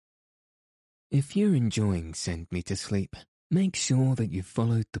If you're enjoying Send Me to Sleep, make sure that you've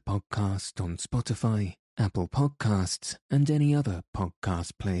followed the podcast on Spotify, Apple Podcasts, and any other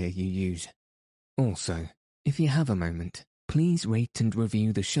podcast player you use. Also, if you have a moment, please rate and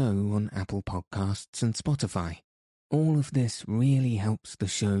review the show on Apple Podcasts and Spotify. All of this really helps the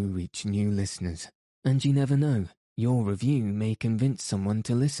show reach new listeners, and you never know, your review may convince someone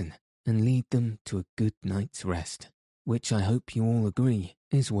to listen and lead them to a good night's rest, which I hope you all agree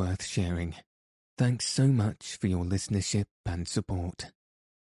is worth sharing. Thanks so much for your listenership and support.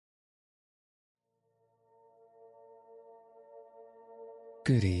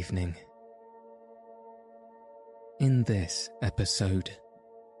 Good evening. In this episode,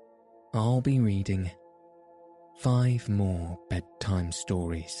 I'll be reading 5 more bedtime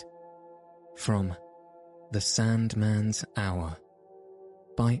stories from The Sandman's Hour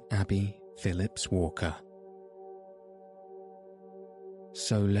by Abby Phillips Walker.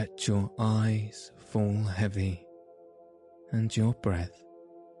 So let your eyes fall heavy and your breath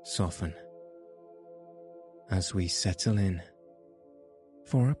soften as we settle in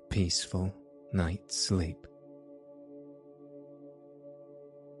for a peaceful night's sleep.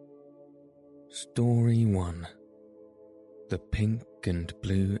 Story 1. The Pink and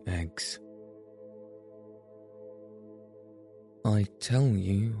Blue Eggs. I tell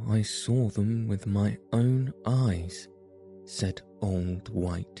you I saw them with my own eyes, said Old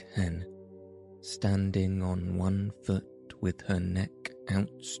White Hen, standing on one foot with her neck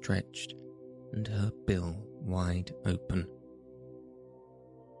outstretched and her bill wide open.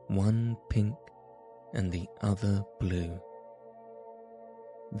 One pink and the other blue.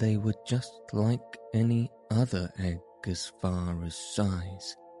 They were just like any other egg as far as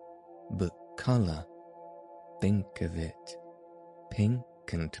size, but colour, think of it, pink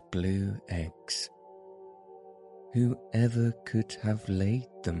and blue eggs. Whoever could have laid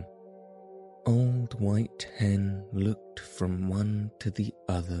them? Old White Hen looked from one to the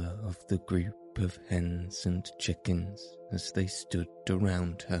other of the group of hens and chickens as they stood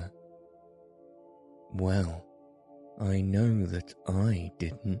around her. Well, I know that I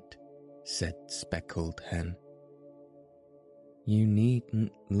didn't, said Speckled Hen. You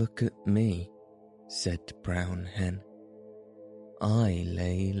needn't look at me, said Brown Hen. I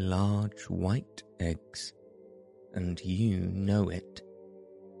lay large white eggs, and you know it,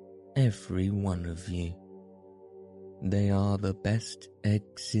 every one of you. They are the best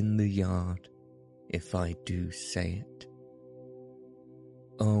eggs in the yard, if I do say it.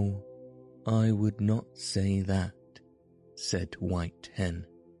 Oh, I would not say that, said White Hen.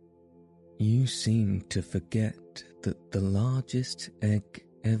 You seem to forget that the largest egg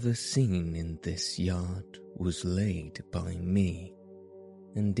ever seen in this yard was laid by me,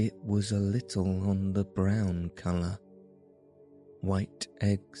 and it was a little on the brown colour. White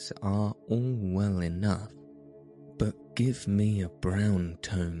eggs are all well enough, but give me a brown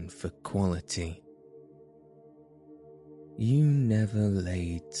tone for quality. You never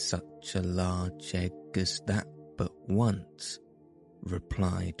laid such a large egg as that but once,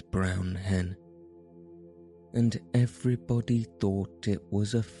 replied Brown Hen, and everybody thought it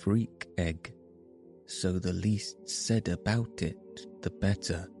was a freak egg, so the least said about it, the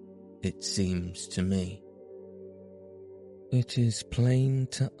better, it seems to me. It is plain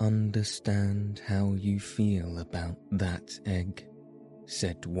to understand how you feel about that egg,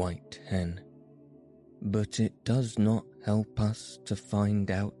 said White Hen, but it does not help us to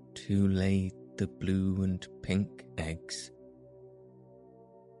find out who laid the blue and pink eggs.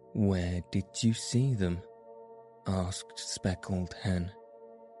 Where did you see them? Asked Speckled Hen.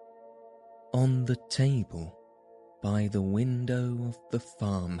 On the table, by the window of the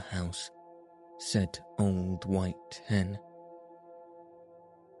farmhouse, said Old White Hen.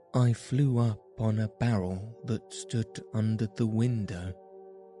 I flew up on a barrel that stood under the window,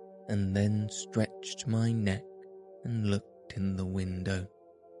 and then stretched my neck and looked in the window,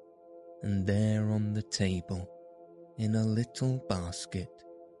 and there on the table, in a little basket,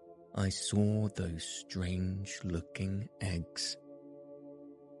 I saw those strange-looking eggs.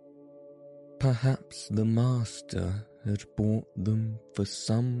 Perhaps the master had bought them for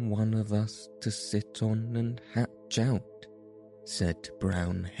some one of us to sit on and hatch out, said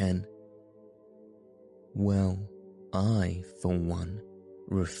Brown Hen. Well, I, for one,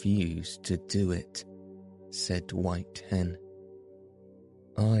 refuse to do it, said White Hen.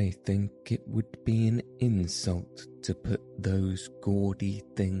 I think it would be an insult to put those gaudy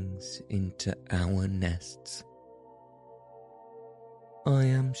things into our nests. I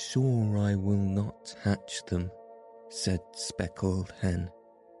am sure I will not hatch them, said Speckled Hen.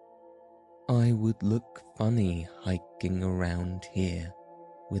 I would look funny hiking around here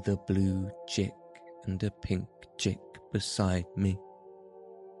with a blue chick and a pink chick beside me,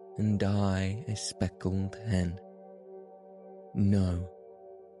 and I a speckled hen. No,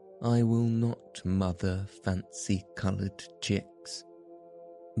 I will not mother fancy-coloured chicks.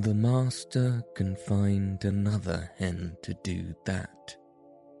 The master can find another hen to do that.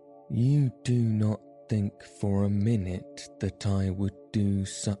 You do not think for a minute that I would do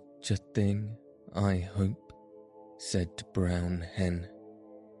such a thing, I hope, said Brown Hen.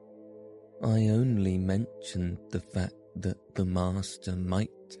 I only mentioned the fact that the master might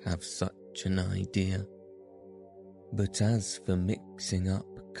have such an idea. But as for mixing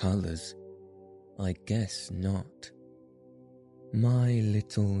up colours, I guess not. My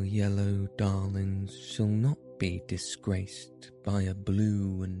little yellow darlings shall not be disgraced by a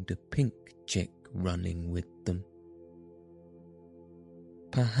blue and a pink chick running with them.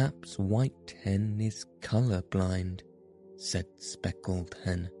 Perhaps White Hen is colour-blind, said Speckled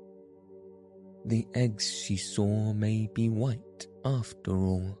Hen. The eggs she saw may be white after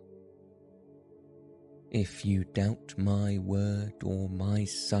all. If you doubt my word or my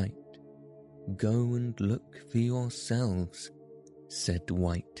sight, go and look for yourselves, said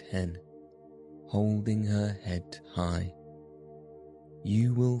White Hen, holding her head high.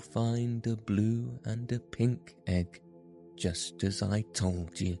 You will find a blue and a pink egg, just as I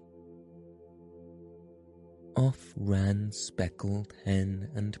told you. Off ran Speckled Hen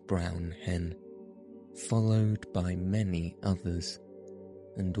and Brown Hen, followed by many others,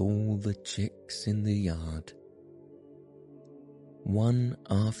 and all the chicks in the yard. One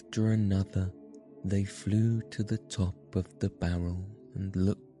after another, they flew to the top of the barrel and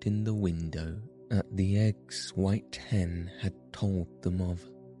looked in the window at the eggs White Hen had told them of.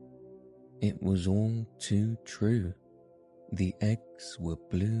 It was all too true. The eggs were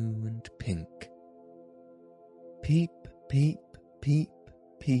blue and pink. Peep, peep, peep,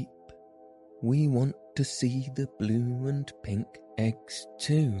 peep. We want to see the blue and pink eggs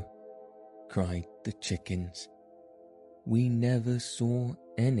too, cried the chickens. We never saw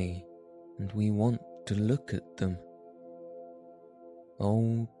any, and we want to look at them.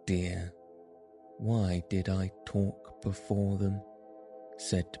 Oh dear, why did I talk before them?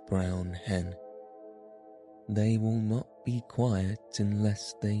 Said Brown Hen. They will not be quiet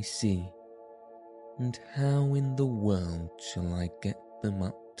unless they see. And how in the world shall I get them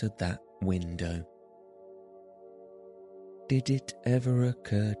up to that window? Did it ever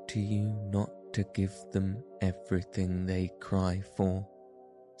occur to you not to give them everything they cry for?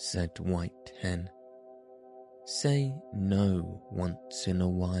 Said White Hen. Say no once in a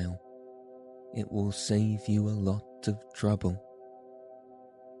while. It will save you a lot of trouble.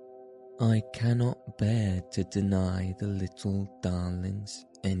 I cannot bear to deny the little darlings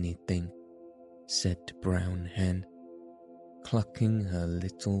anything, said Brown Hen, clucking her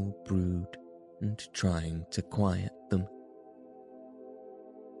little brood and trying to quiet them.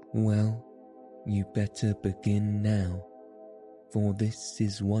 Well, you better begin now, for this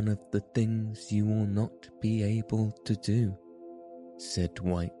is one of the things you will not be able to do, said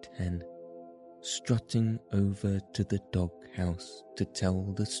White Hen, strutting over to the doghouse to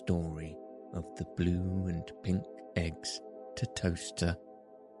tell the story of the blue and pink eggs to Toaster.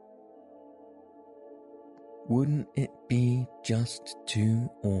 Wouldn't it be just too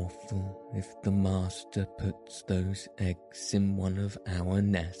awful if the master puts those eggs in one of our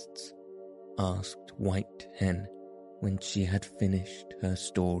nests? Asked White Hen when she had finished her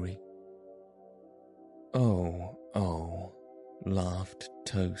story. Oh, laughed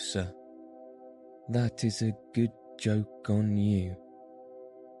Toaster. That is a good joke on you.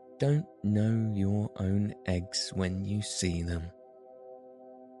 Don't know your own eggs when you see them.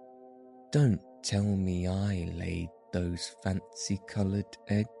 Don't tell me I laid those fancy-coloured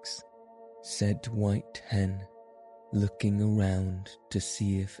eggs, said White Hen, looking around to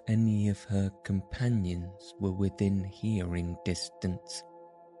see if any of her companions were within hearing distance.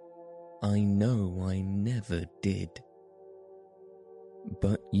 I know I never did.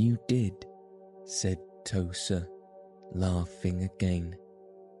 But you did, said Toaster, laughing again.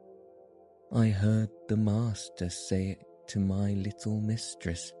 I heard the master say it to my little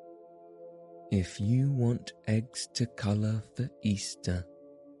mistress. If you want eggs to colour for Easter,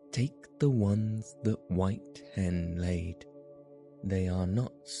 take the ones that White Hen laid. They are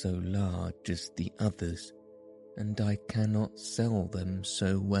not so large as the others, and I cannot sell them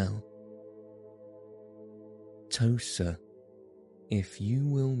so well. Toaster, if you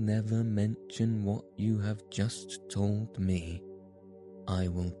will never mention what you have just told me, I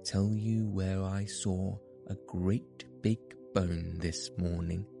will tell you where I saw a great big bone this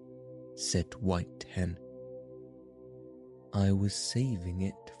morning, said White Hen. I was saving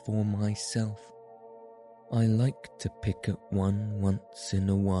it for myself. I like to pick at one once in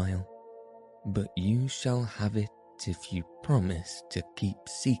a while, but you shall have it if you promise to keep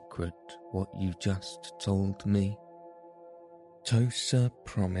secret what you just told me." Tosa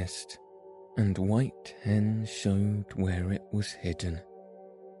promised, and White Hen showed where it was hidden.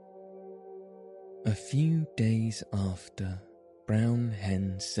 A few days after, Brown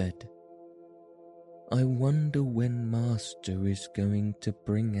Hen said, "I wonder when Master is going to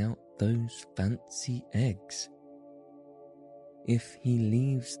bring out those fancy eggs. If he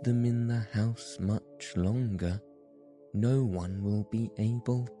leaves them in the house much longer, no one will be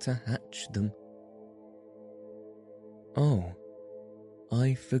able to hatch them." "Oh,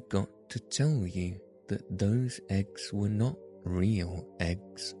 I forgot to tell you that those eggs were not real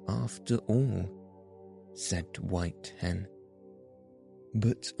eggs after all," said White Hen,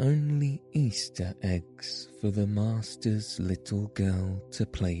 "but only Easter eggs for the Master's little girl to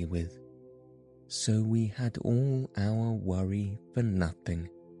play with. So we had all our worry for nothing.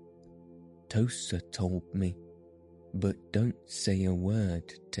 Tosa told me, but don't say a word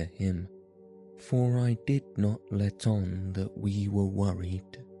to him, for I did not let on that we were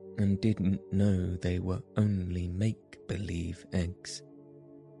worried and didn't know they were only make-believe eggs.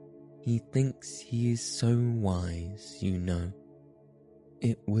 He thinks he is so wise, you know.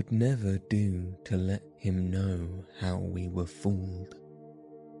 It would never do to let him know how we were fooled."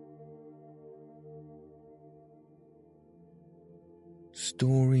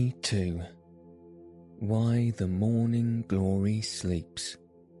 Story 2. Why the Morning Glory Sleeps.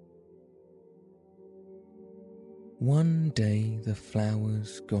 One day the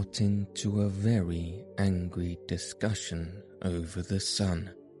flowers got into a very angry discussion over the sun,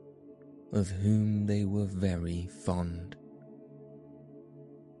 of whom they were very fond.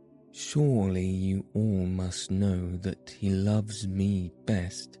 "Surely you all must know that he loves me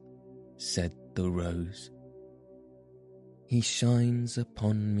best," said the rose. "He shines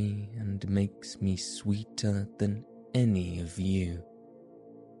upon me and makes me sweeter than any of you,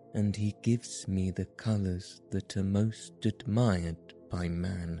 and he gives me the colours that are most admired by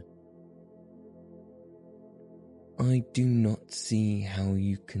man." "I do not see how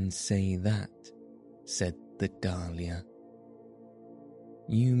you can say that," said the dahlia.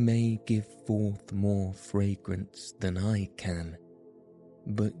 "You may give forth more fragrance than I can,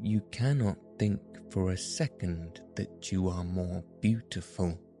 but you cannot think for a second that you are more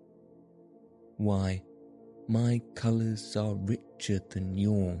beautiful. Why, my colours are richer than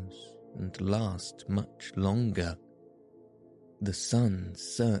yours and last much longer. The sun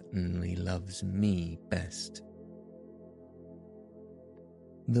certainly loves me best."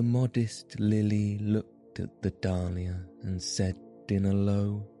 The modest lily looked at the dahlia and said in a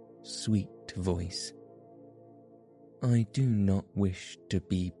low, sweet voice, "I do not wish to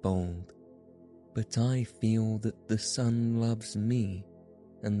be bold, but I feel that the sun loves me,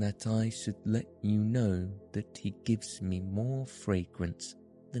 and that I should let you know that he gives me more fragrance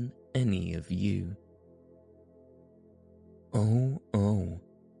than any of you." Oh,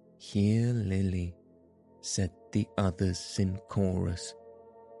 hear Lily," said the others in chorus.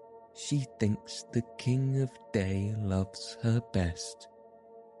 "She thinks the King of Day loves her best."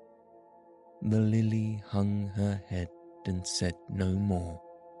 The lily hung her head and said no more,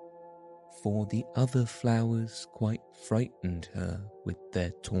 for the other flowers quite frightened her with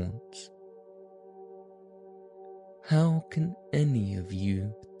their taunts. "How can any of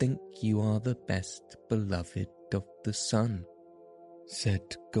you think you are the best beloved of the sun?"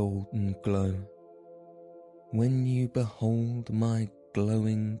 said Golden Glow. "When you behold my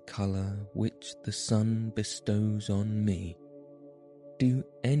glowing colour which the sun bestows on me, do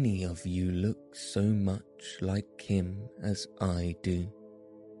any of you look so much like him as I do?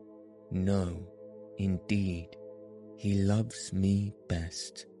 No, indeed, he loves me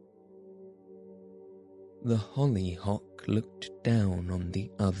best." The hollyhock looked down on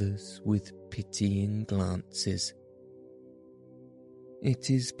the others with pitying glances.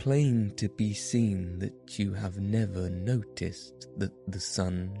 "It is plain to be seen that you have never noticed that the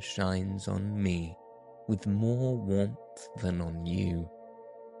sun shines on me with more warmth than on you,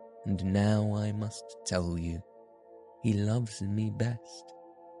 and now I must tell you, he loves me best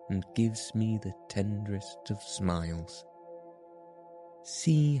and gives me the tenderest of smiles.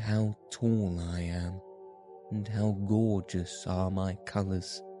 See how tall I am, and how gorgeous are my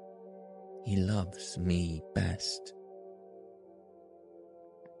colours. He loves me best.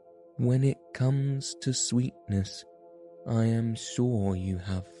 When it comes to sweetness, I am sure you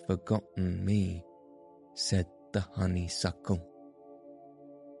have forgotten me," said the honeysuckle.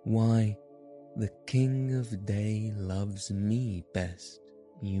 "Why, The King of Day loves me best,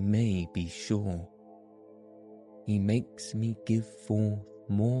 you may be sure. He makes me give forth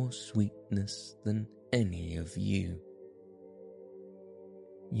more sweetness than any of you.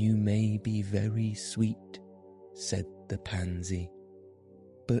 You may be very sweet, said the pansy,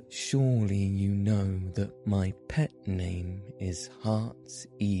 but surely you know that my pet name is Heart's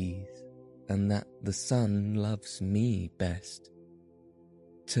Ease, and that the sun loves me best.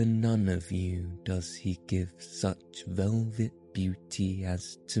 To none of you does he give such velvet beauty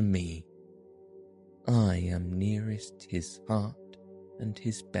as to me. I am nearest his heart and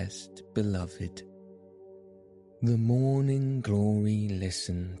his best beloved. The Morning Glory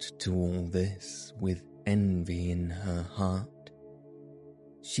listened to all this with envy in her heart.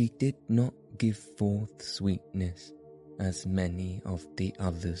 She did not give forth sweetness as many of the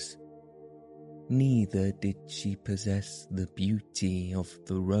others. Neither did she possess the beauty of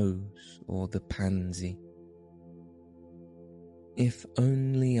the rose or the pansy. If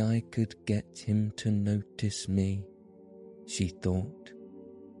only I could get him to notice me, she thought.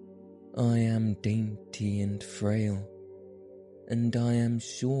 I am dainty and frail, and I am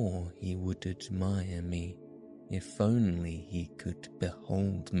sure he would admire me if only he could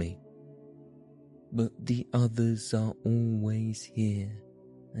behold me. But the others are always here,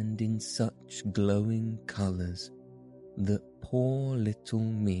 and in such glowing colours that poor little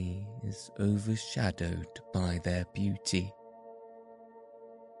me is overshadowed by their beauty.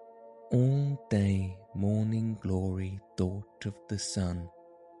 All day Morning Glory thought of the sun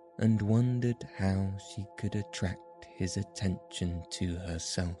and wondered how she could attract his attention to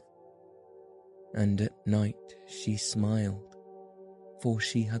herself. And at night she smiled, for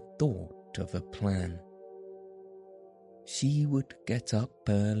she had thought of a plan. She would get up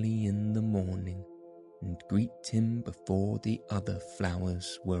early in the morning and greet him before the other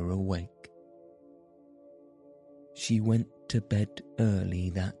flowers were awake. She went to bed early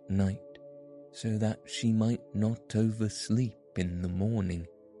that night so that she might not oversleep in the morning,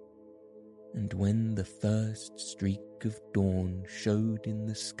 and when the first streak of dawn showed in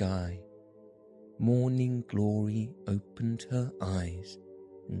the sky, Morning Glory opened her eyes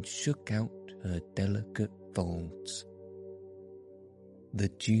and shook out her delicate folds. The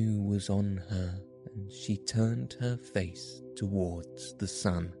dew was on her, and she turned her face towards the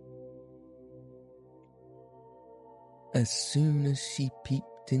sun. As soon as she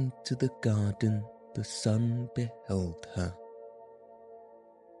peeped into the garden, the sun beheld her.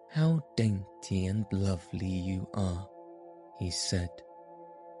 "How dainty and lovely you are," he said.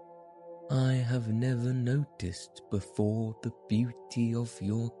 "I have never noticed before the beauty of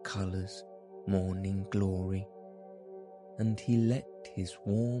your colours, Morning Glory," and he let his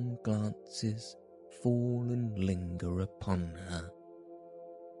warm glances fall and linger upon her.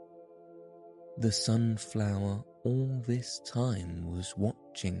 The sunflower all this time was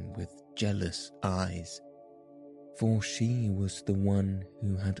watching with jealous eyes, for she was the one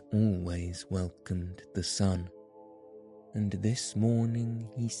who had always welcomed the sun, and this morning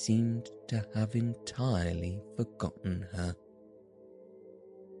he seemed to have entirely forgotten her.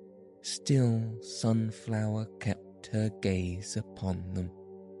 Still, Sunflower kept her gaze upon them,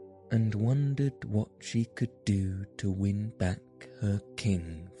 and wondered what she could do to win back her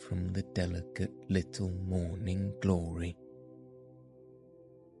king from the delicate little Morning Glory.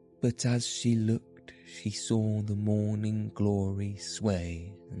 But as she looked, she saw the Morning Glory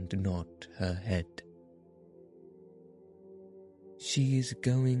sway and nod her head. "She is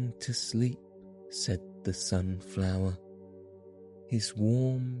going to sleep," said the sunflower. "His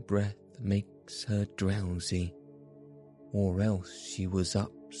warm breath makes her drowsy, or else she was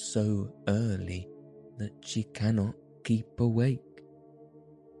up so early that she cannot keep awake."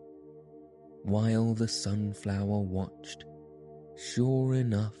 While the sunflower watched, sure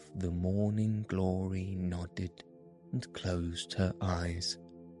enough the Morning Glory nodded and closed her eyes.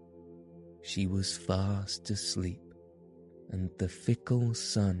 She was fast asleep, and the fickle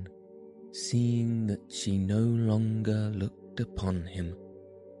sun, seeing that she no longer looked upon him,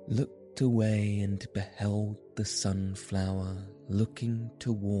 looked away and beheld the sunflower looking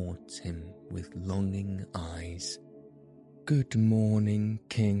towards him with longing eyes. "Good morning,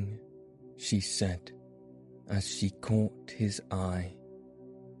 King," she said, as she caught his eye,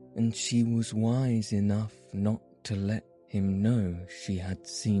 and she was wise enough not to let him know she had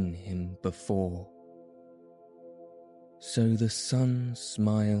seen him before. So the sun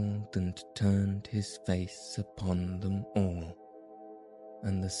smiled and turned his face upon them all,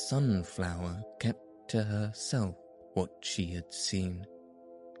 and the sunflower kept to herself what she had seen,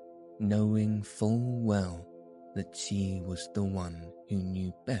 knowing full well that she was the one who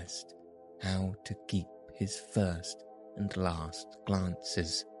knew best how to keep his first and last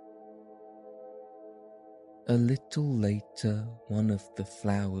glances. A little later, one of the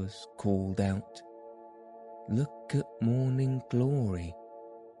flowers called out, "Look at Morning Glory.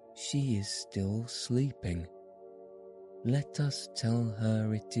 She is still sleeping. Let us tell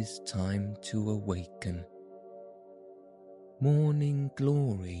her it is time to awaken." "Morning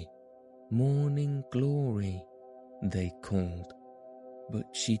Glory, Morning Glory," they called,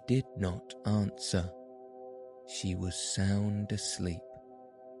 but she did not answer. She was sound asleep.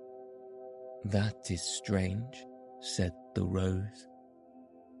 "That is strange," said the rose.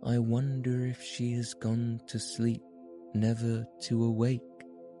 "I wonder if she has gone to sleep, never to awake.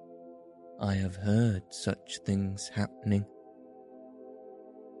 I have heard such things happening."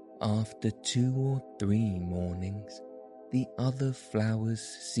 After 2 or 3 mornings, the other flowers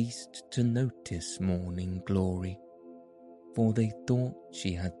ceased to notice Morning Glory, for they thought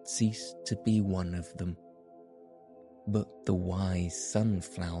she had ceased to be one of them. But the wise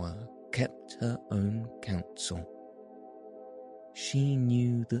sunflower kept her own counsel. She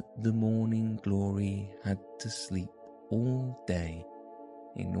knew that the Morning Glory had to sleep all day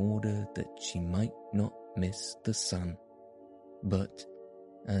in order that she might not miss the sun. But,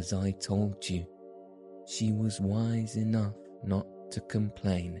 as I told you, she was wise enough not to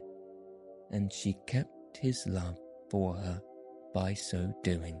complain, and she kept his love for her by so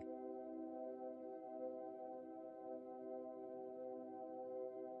doing.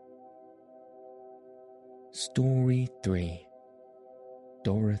 Story 3.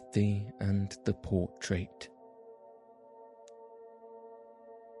 Dorothy and the Portrait.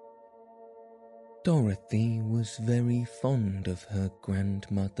 Dorothy was very fond of her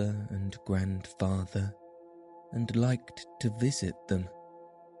grandmother and grandfather and liked to visit them,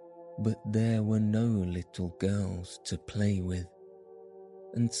 but there were no little girls to play with,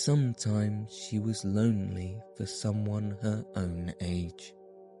 and sometimes she was lonely for someone her own age.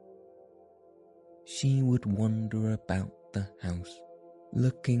 She would wander about the house,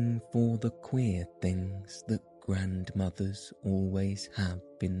 looking for the queer things that grandmothers always have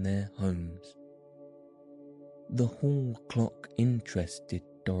in their homes. The hall clock interested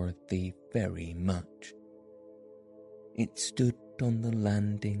Dorothy very much. It stood on the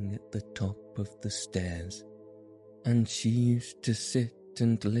landing at the top of the stairs, and she used to sit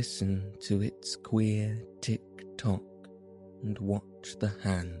and listen to its queer tick-tock and watch the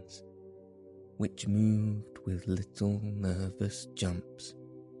hands, which moved with little nervous jumps.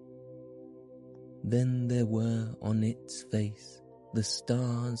 Then there were on its face the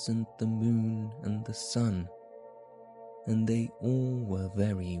stars and the moon and the sun, and they all were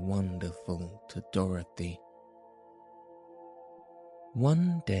very wonderful to Dorothy.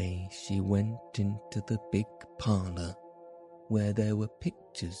 One day she went into the big parlour where there were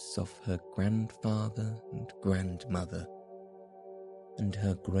pictures of her grandfather and grandmother, and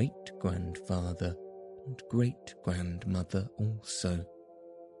her great-grandfather and great-grandmother also.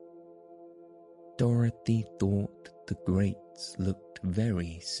 Dorothy thought the greats looked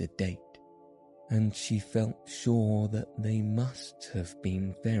very sedate, and she felt sure that they must have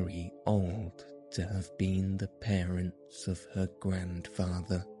been very old to have been the parents of her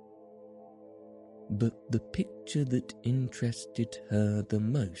grandfather. But the picture that interested her the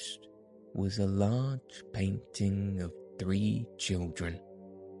most was a large painting of 3 children,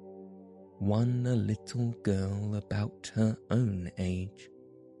 one a little girl about her own age,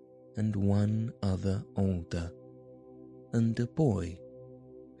 and one other older, and a boy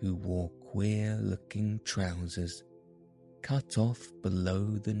who wore queer-looking trousers cut off below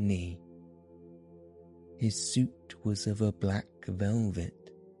the knee. His suit was of a black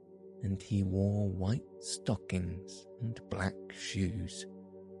velvet, and he wore white stockings and black shoes.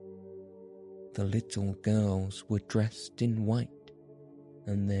 The little girls were dressed in white,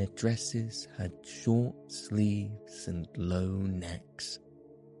 and their dresses had short sleeves and low necks.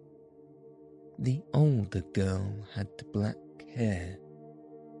 The older girl had black hair,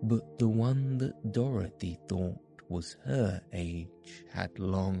 but the one that Dorothy thought was her age had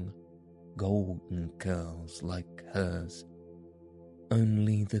long, golden curls like hers.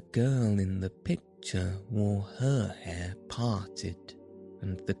 Only the girl in the picture wore her hair parted,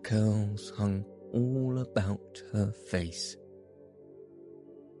 and the curls hung all about her face.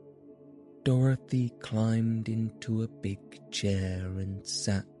 Dorothy climbed into a big chair and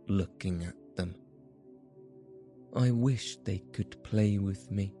sat looking at them. I wish they could play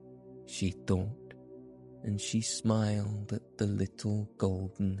with me, she thought, and she smiled at the little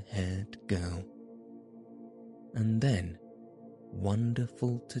golden-haired girl. And then,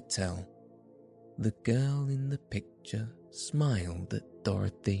 wonderful to tell, the girl in the picture smiled at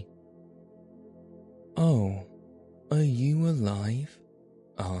Dorothy, "Oh, are you alive?"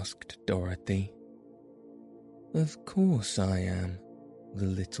 asked Dorothy. "Of course I am," the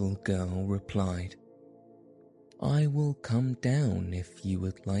little girl replied. "I will come down if you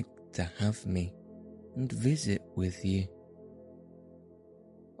would like to have me and visit with you."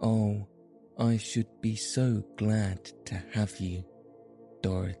 "Oh, I should be so glad to have you,"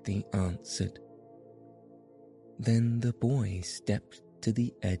 Dorothy answered. Then the boy stepped to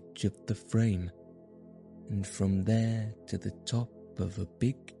the edge of the frame, and from there to the top of a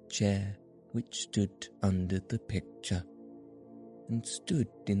big chair which stood under the picture, and stood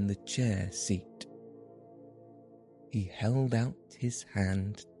in the chair seat. He held out his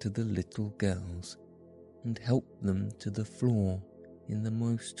hand to the little girls and helped them to the floor in the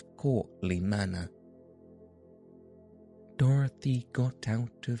most courtly manner. Dorothy got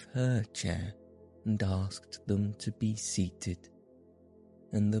out of her chair and asked them to be seated,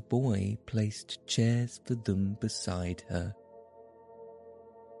 and the boy placed chairs for them beside her.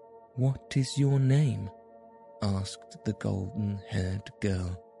 "What is your name?" asked the golden-haired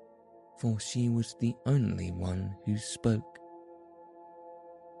girl, for she was the only one who spoke.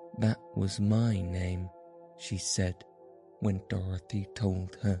 "That was my name," she said when Dorothy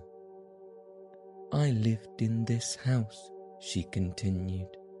told her. "I lived in this house," she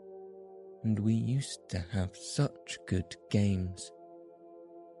continued, "and we used to have such good games.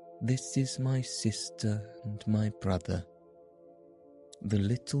 This is my sister and my brother." The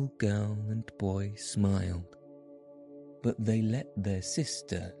little girl and boy smiled, but they let their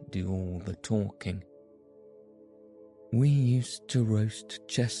sister do all the talking. "We used to roast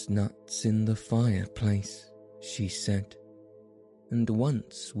chestnuts in the fireplace," she said, "and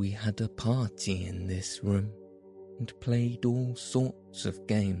once we had a party in this room and played all sorts of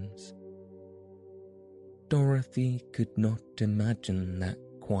games." Dorothy could not imagine that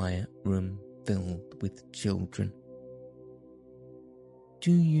quiet room filled with children.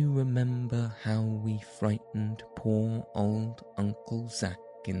 "Do you remember how we frightened poor old Uncle Zack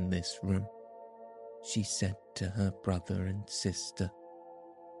in this room?" she said to her brother and sister,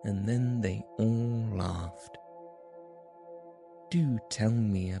 and then they all laughed. "Do tell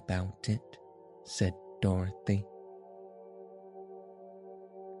me about it," said Dorothy.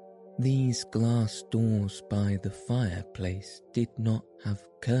 "These glass doors by the fireplace did not have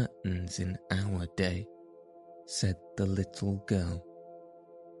curtains in our day," said the little girl.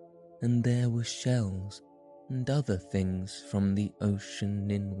 "And there were shells and other things from the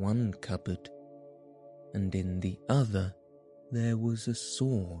ocean in one cupboard, and in the other there was a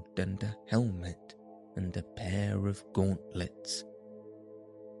sword and a helmet and a pair of gauntlets.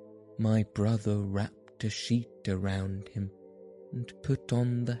 My brother wrapped a sheet around him and put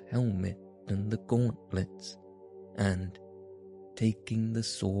on the helmet and the gauntlets, and, taking the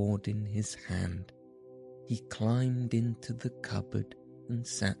sword in his hand, he climbed into the cupboard and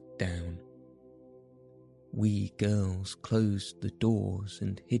sat down. We girls closed the doors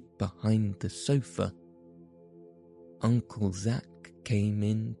and hid behind the sofa. Uncle Zack came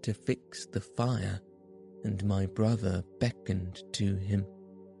in to fix the fire, and my brother beckoned to him.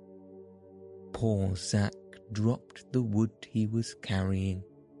 Poor Zack dropped the wood he was carrying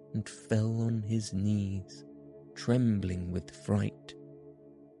and fell on his knees, trembling with fright.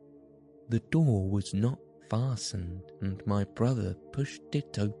 The door was not fastened, and my brother pushed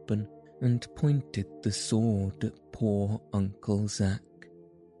it open and pointed the sword at poor Uncle Zack.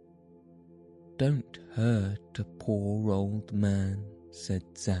 "Don't hurt a poor old man," said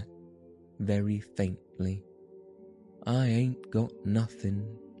Zack, very faintly. "I ain't got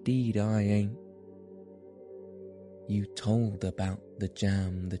nothing, 'deed I ain't." "You told about the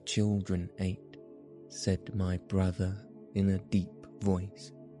jam the children ate," said my brother in a deep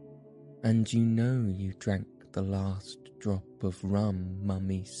voice, "and you know you drank the last drop of rum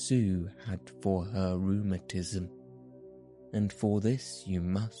Mummy Sue had for her rheumatism, and for this you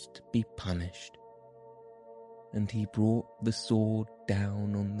must be punished." And he brought the sword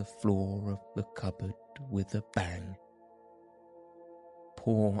down on the floor of the cupboard with a bang.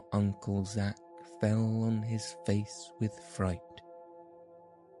 Poor Uncle Zack fell on his face with fright.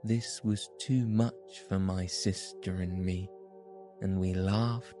 This was too much for my sister and me, and we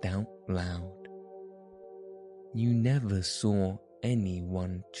laughed out loud. You never saw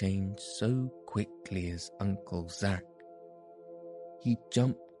anyone change so quickly as Uncle Zack. He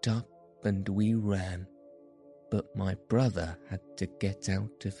jumped up and we ran, but my brother had to get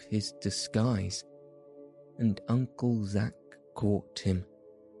out of his disguise, and Uncle Zack caught him.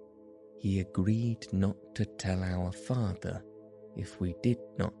 He agreed not to tell our father if we did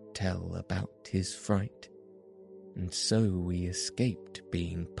not tell about his fright, and so we escaped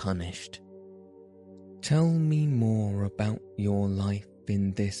being punished. "Tell me more about your life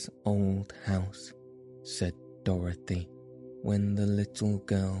in this old house," said Dorothy, when the little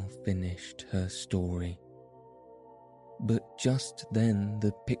girl finished her story. But just then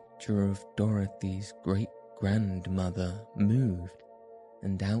the picture of Dorothy's great-grandmother moved,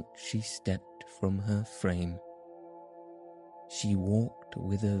 and out she stepped from her frame. She walked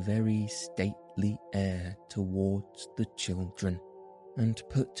with a very stately air towards the children, and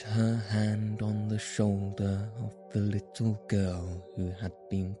put her hand on the shoulder of the little girl who had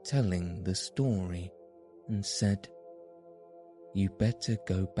been telling the story, and said, "You better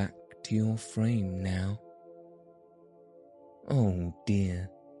go back to your frame now." "Oh dear,"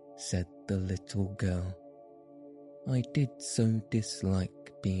 said the little girl, "I did so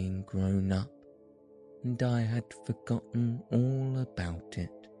dislike being grown up, and I had forgotten all about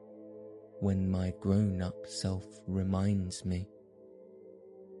it, when my grown-up self reminds me.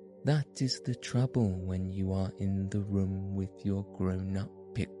 That is the trouble when you are in the room with your grown-up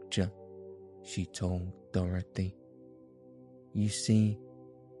picture," she told Dorothy. "You see,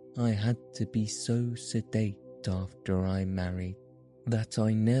 I had to be so sedate after I married that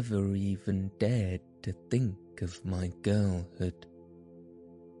I never even dared to think of my girlhood.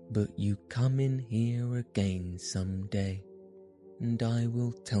 But you come in here again some day, and I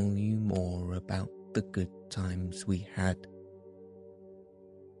will tell you more about the good times we had."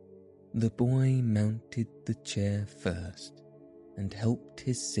 The boy mounted the chair first and helped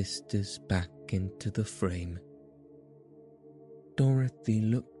his sisters back into the frame. Dorothy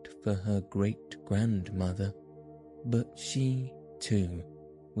looked for her great-grandmother, but she, too,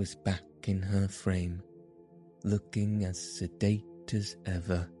 was back in her frame, looking as sedate as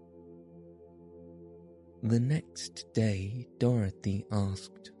ever. The next day Dorothy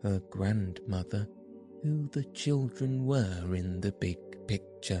asked her grandmother who the children were in the big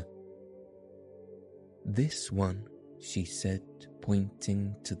picture. "This one," she said,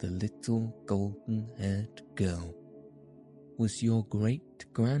 pointing to the little golden-haired girl, "was your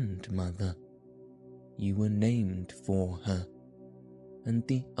great-grandmother. You were named for her, and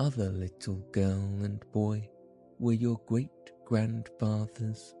the other little girl and boy were your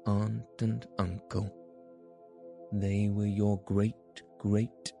great-grandfather's aunt and uncle. They were your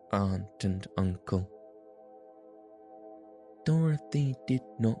great-great-aunt and uncle." Dorothy did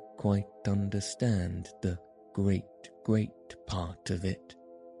not quite understand the great part of it,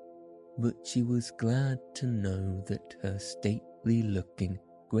 but she was glad to know that her stately-looking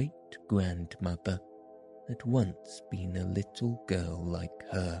great-grandmother had once been a little girl like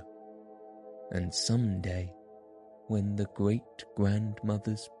her, and someday, when the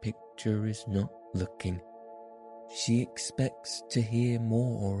great-grandmother's picture is not looking, she expects to hear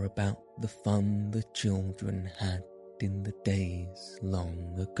more about the fun the children had in the days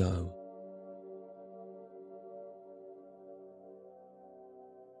long ago.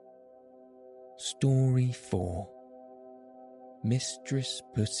 Story 4. Mistress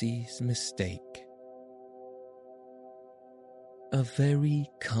Pussy's Mistake. A very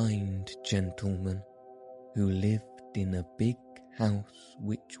kind gentleman, who lived in a big house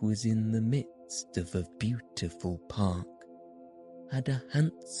which was in the midst of a beautiful park, had a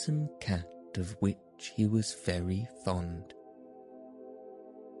handsome cat of which he was very fond.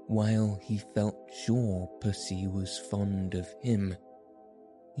 While he felt sure Pussy was fond of him,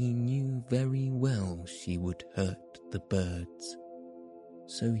 he knew very well she would hurt the birds,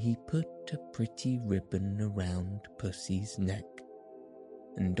 so he put a pretty ribbon around Pussy's neck,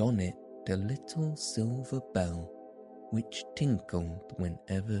 and on it a little silver bell which tinkled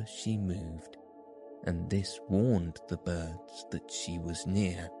whenever she moved, and this warned the birds that she was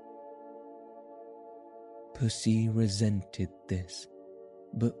near. Pussy resented this,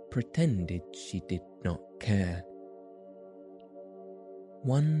 but pretended she did not care.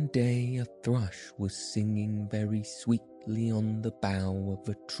 One day a thrush was singing very sweetly on the bough of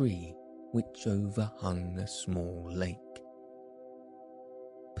a tree which overhung a small lake.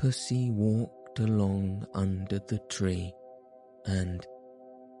 Pussy walked along under the tree and,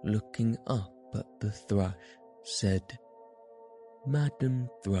 looking up at the thrush, said, "Madam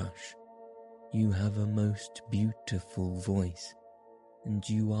Thrush, you have a most beautiful voice, and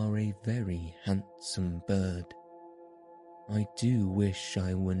you are a very handsome bird. I do wish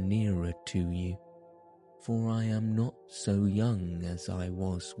I were nearer to you, for I am not so young as I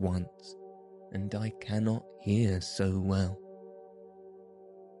was once, and I cannot hear so well."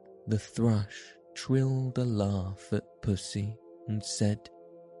 The thrush trilled a laugh at Pussy and said,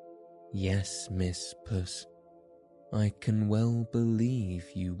 "Yes, Miss Puss, I can well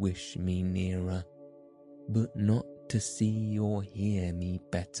believe you wish me nearer, but not to see or hear me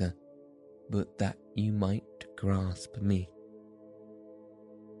better, but that you might grasp me.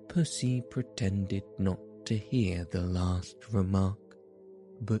 Pussy pretended not to hear the last remark,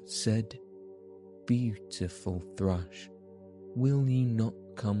 but said, "Beautiful thrush, will you not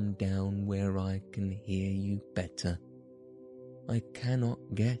come down where I can hear you better? I cannot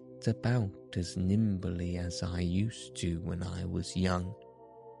get about as nimbly as I used to when I was young,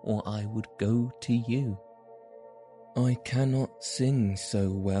 or I would go to you. I cannot sing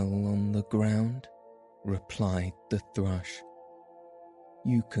so well on the ground," replied the thrush.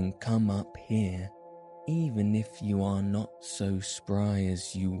 "You can come up here, even if you are not so spry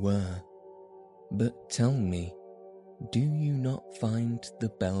as you were. But tell me, do you not find the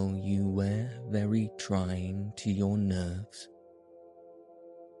bell you wear very trying to your nerves?"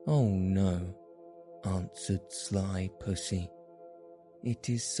 "Oh no," answered sly Pussy. "It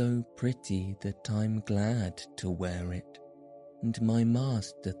is so pretty that I'm glad to wear it, and my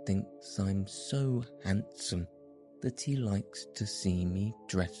master thinks I'm so handsome that he likes to see me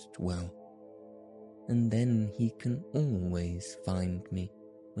dressed well, and then he can always find me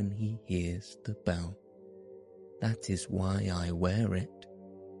when he hears the bell. That is why I wear it."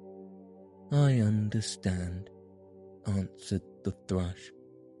 "I understand," answered the thrush,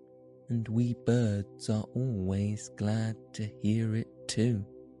 "and we birds are always glad to hear it too."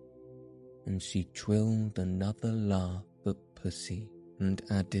 And she trilled another laugh at Pussy and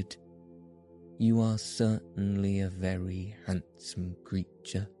added, "You are certainly a very handsome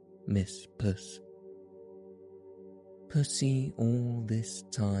creature, Miss Puss." Pussy all this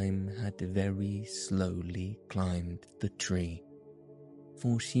time had very slowly climbed the tree,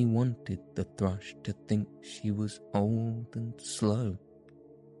 for she wanted the thrush to think she was old and slow.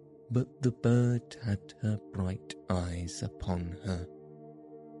 But the bird had her bright eyes upon her.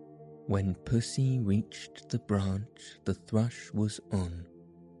 When Pussy reached the branch the thrush was on,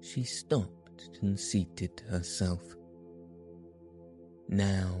 she stopped and seated herself.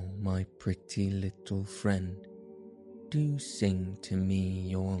 "Now, my pretty little friend, do sing to me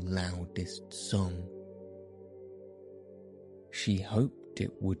your loudest song." She hoped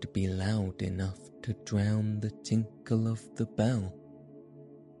it would be loud enough to drown the tinkle of the bell.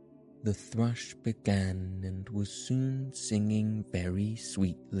 The thrush began and was soon singing very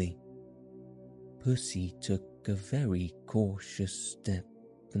sweetly. Pussy took a very cautious step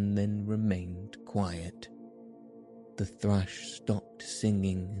and then remained quiet. The thrush stopped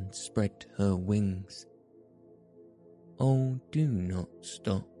singing and spread her wings. "Oh, do not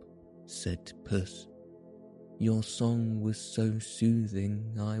stop," said Puss. "Your song was so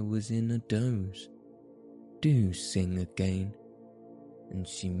soothing I was in a doze. Do sing again." And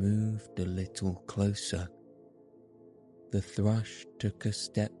she moved a little closer. The thrush took a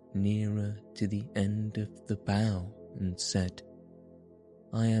step nearer to the end of the bough and said,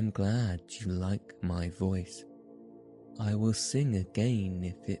 "I am glad you like my voice. I will sing again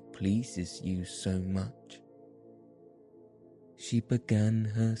if it pleases you so much." She began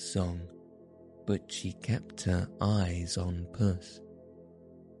her song, but she kept her eyes on Puss,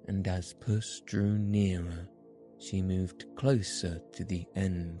 and as Puss drew nearer, she moved closer to the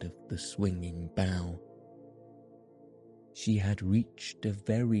end of the swinging bough. She had reached a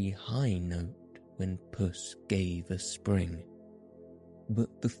very high note when Puss gave a spring,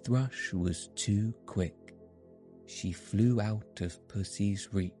 but the thrush was too quick. She flew out of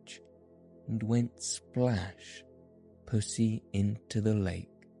Pussy's reach and went splash, Pussy into the lake,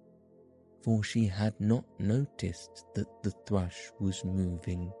 for she had not noticed that the thrush was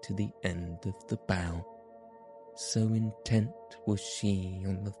moving to the end of the bough. So intent was she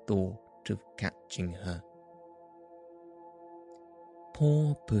on the thought of catching her.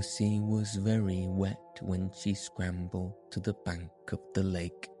 Poor Pussy was very wet when she scrambled to the bank of the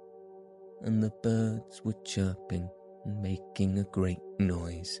lake, and the birds were chirping and making a great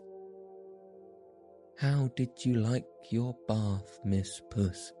noise. "How did you like your bath, Miss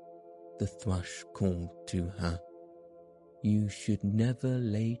Puss?" the thrush called to her. "You should never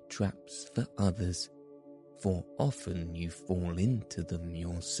lay traps for others, for often you fall into them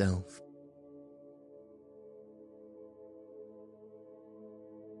yourself."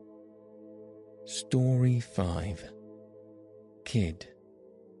 Story 5. Kid.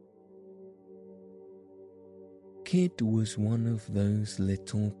 Kid was one of those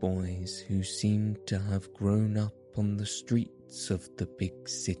little boys who seemed to have grown up on the streets of the big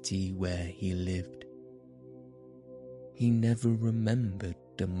city where he lived. He never remembered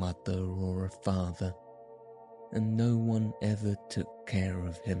a mother or a father, and no one ever took care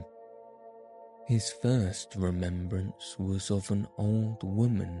of him. His first remembrance was of an old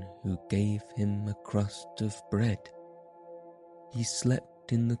woman who gave him a crust of bread. He slept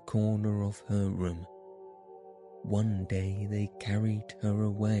in the corner of her room. One day they carried her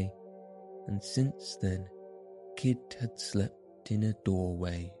away, and since then Kid had slept in a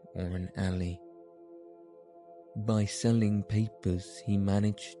doorway or an alley. By selling papers he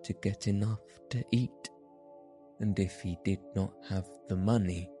managed to get enough to eat, and if he did not have the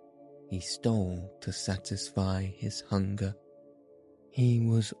money, he stole to satisfy his hunger. He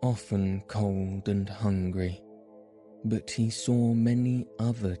was often cold and hungry, but he saw many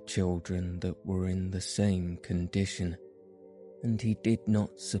other children that were in the same condition, and he did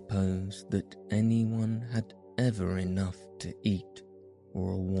not suppose that anyone had ever enough to eat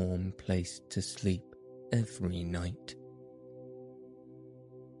or a warm place to sleep every night.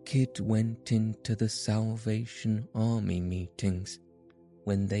 Kid went into the Salvation Army meetings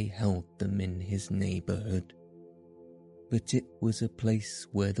when they held them in his neighbourhood, but it was a place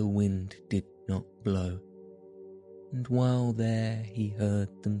where the wind did not blow, and while there he heard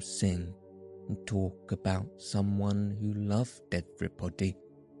them sing and talk about someone who loved everybody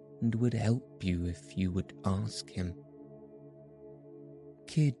and would help you if you would ask him.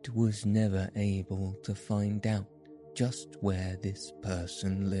 Kid was never able to find out just where this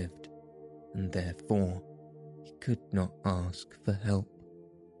person lived, and therefore he could not ask for help.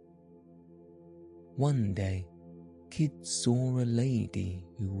 One day, Kid saw a lady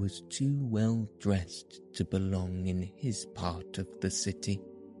who was too well dressed to belong in his part of the city,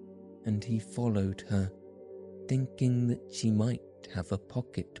 and he followed her, thinking that she might have a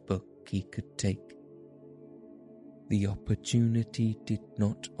pocketbook he could take. The opportunity did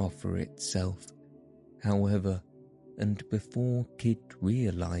not offer itself, however, and before Kid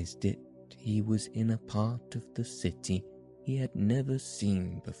realized it, he was in a part of the city he had never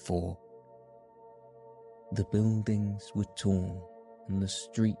seen before. The buildings were tall and the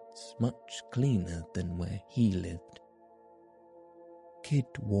streets much cleaner than where he lived. Kid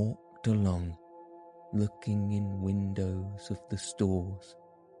walked along, looking in windows of the stores,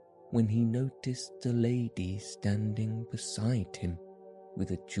 when he noticed a lady standing beside him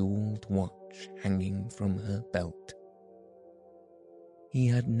with a jewelled watch hanging from her belt. He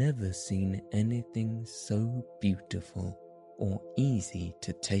had never seen anything so beautiful or easy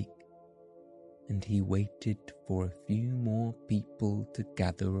to take, and he waited for a few more people to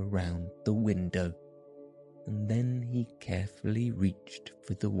gather around the window, and then he carefully reached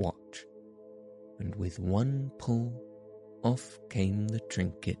for the watch, and with one pull, off came the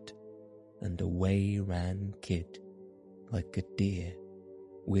trinket, and away ran Kid, like a deer,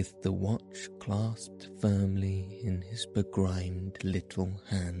 with the watch clasped firmly in his begrimed little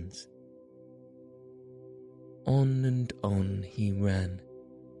hands. On and on he ran,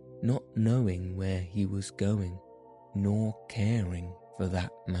 not knowing where he was going, nor caring for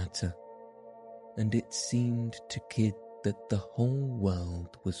that matter, and it seemed to Kid that the whole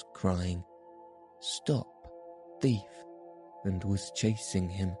world was crying, "Stop, thief," and was chasing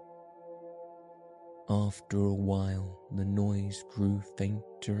him. After a while the noise grew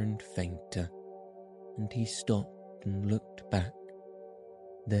fainter and fainter, and he stopped and looked back.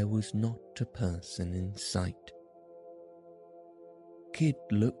 There was not a person in sight. Kid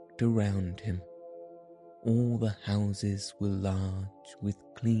looked around him. All the houses were large, with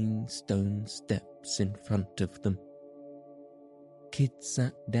clean stone steps in front of them. Kid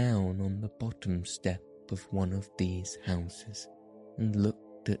sat down on the bottom step of one of these houses and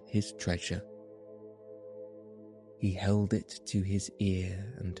looked at his treasure. He held it to his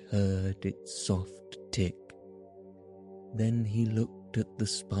ear and heard its soft tick. Then he looked at the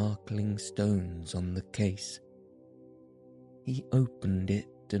sparkling stones on the case. He opened it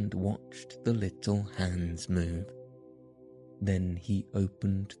and watched the little hands move. Then he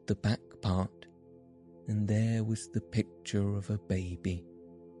opened the back part, and there was the picture of a baby,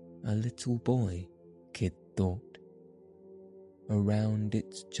 a little boy, Kid thought. Around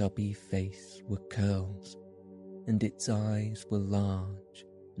its chubby face were curls, and its eyes were large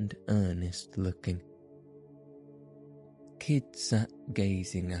and earnest-looking. Kid sat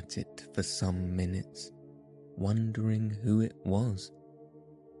gazing at it for some minutes, wondering who it was.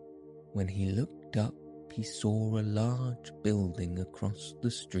 When he looked up, he saw a large building across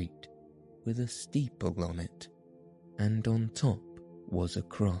the street with a steeple on it, and on top was a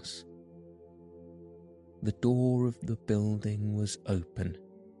cross. The door of the building was open,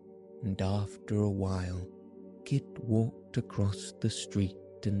 and after a while, Kid walked across the street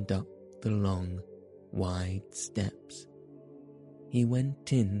and up the long, wide steps. He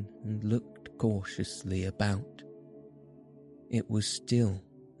went in and looked cautiously about. It was still,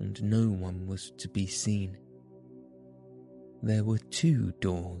 and no one was to be seen. There were 2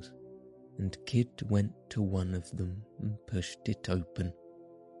 doors, and Kid went to one of them and pushed it open.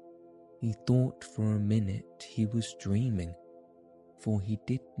 He thought for a minute he was dreaming, for he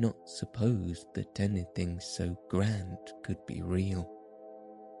did not suppose that anything so grand could be real.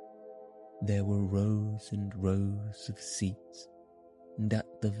 There were rows and rows of seats, and at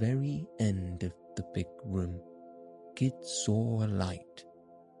the very end of the big room, Kid saw a light.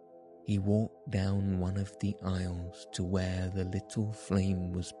 He walked down one of the aisles to where the little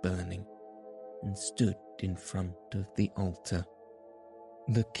flame was burning, and stood in front of the altar.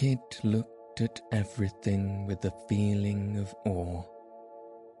 The kid looked at everything with a feeling of awe,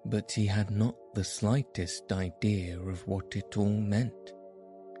 but he had not the slightest idea of what it all meant,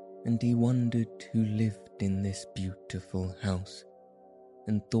 and he wondered who lived in this beautiful house,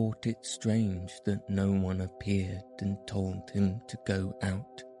 and thought it strange that no one appeared and told him to go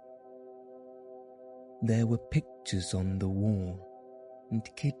out. There were pictures on the wall, and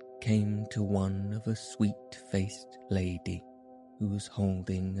Kid came to one of a sweet-faced lady who was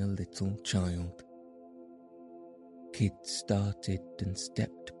holding a little child. Kid started and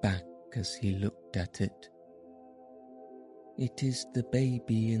stepped back as he looked at it. "It is the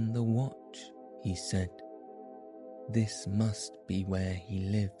baby in the watch," he said. "This must be where he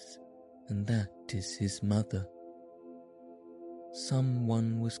lives, and that is his mother."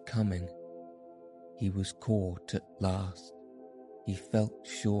 Someone was coming. He was caught at last. He felt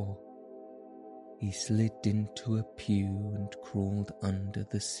sure. He slid into a pew and crawled under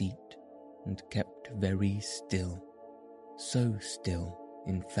the seat and kept very still, so still,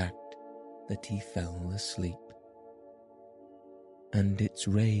 in fact, that he fell asleep. And its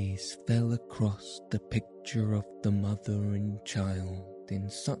rays fell across the picture of the mother and child in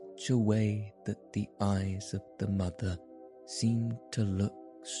such a way that the eyes of the mother seemed to look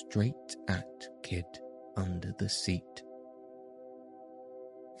straight at Kid under the seat.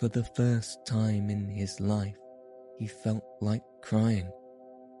 For the first time in his life, he felt like crying.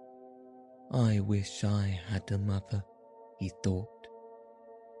 "I wish I had a mother," he thought,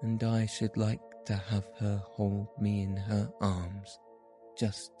 "and I should like to have her hold me in her arms,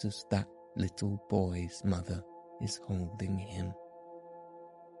 just as that little boy's mother is holding him.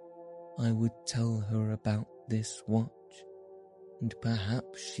 I would tell her about this watch, and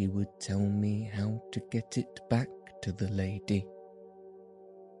perhaps she would tell me how to get it back to the lady."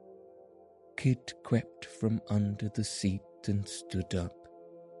 Kid crept from under the seat and stood up,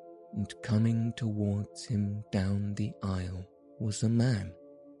 and coming towards him down the aisle was a man.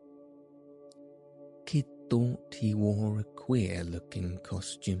 Kid thought he wore a queer-looking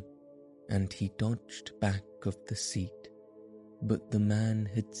costume, and he dodged back of the seat, but the man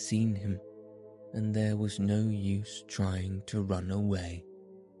had seen him, and there was no use trying to run away.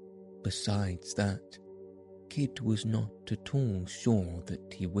 Besides that, Kid was not at all sure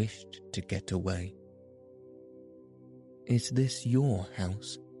that he wished to get away. "Is this your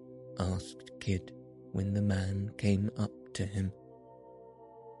house?" asked Kid when the man came up to him.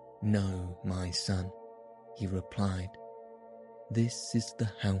 "No, my son," he replied. "This is the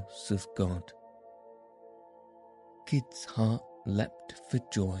house of God." Kid's heart leapt for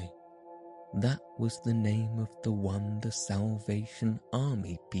joy. That was the name of the one the Salvation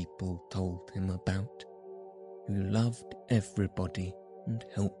Army people told him about, who loved everybody and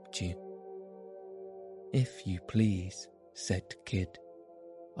helped you. "If you please," said Kid,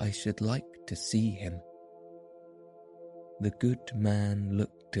 "I should like to see him." The good man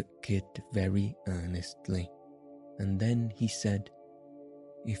looked at Kid very earnestly, and then he said,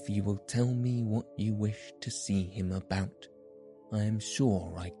 "If you will tell me what you wish to see him about, I am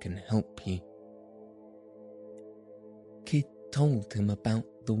sure I can help you." Kid told him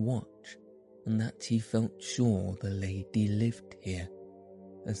about the watch, and that he felt sure the lady lived here,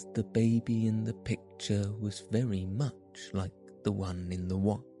 as the baby in the picture was very much like the one in the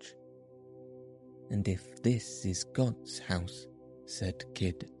watch. "And if this is God's house," said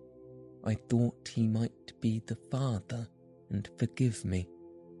Kid, "I thought he might be the father and forgive me.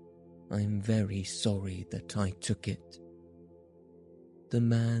 I am very sorry that I took it." The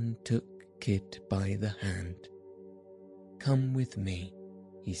man took Kid by the hand. "Come with me,"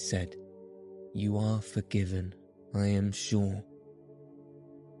 he said. "You are forgiven, I am sure."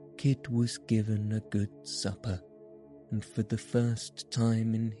 Kid was given a good supper, and for the first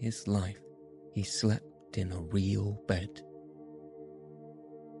time in his life, he slept in a real bed.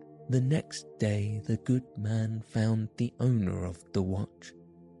 The next day the good man found the owner of the watch,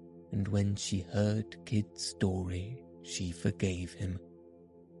 and when she heard Kid's story, she forgave him.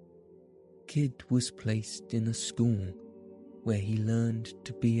 Kid was placed in a school where he learned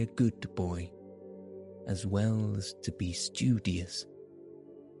to be a good boy, as well as to be studious,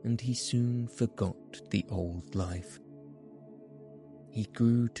 and he soon forgot the old life. he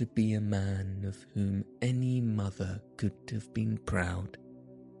grew to be a man of whom any mother could have been proud.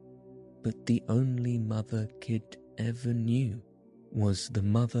 But the only mother Kid ever knew was the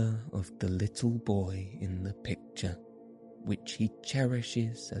mother of the little boy in the picture, which he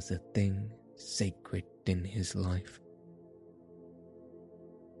cherishes as a thing sacred in his life.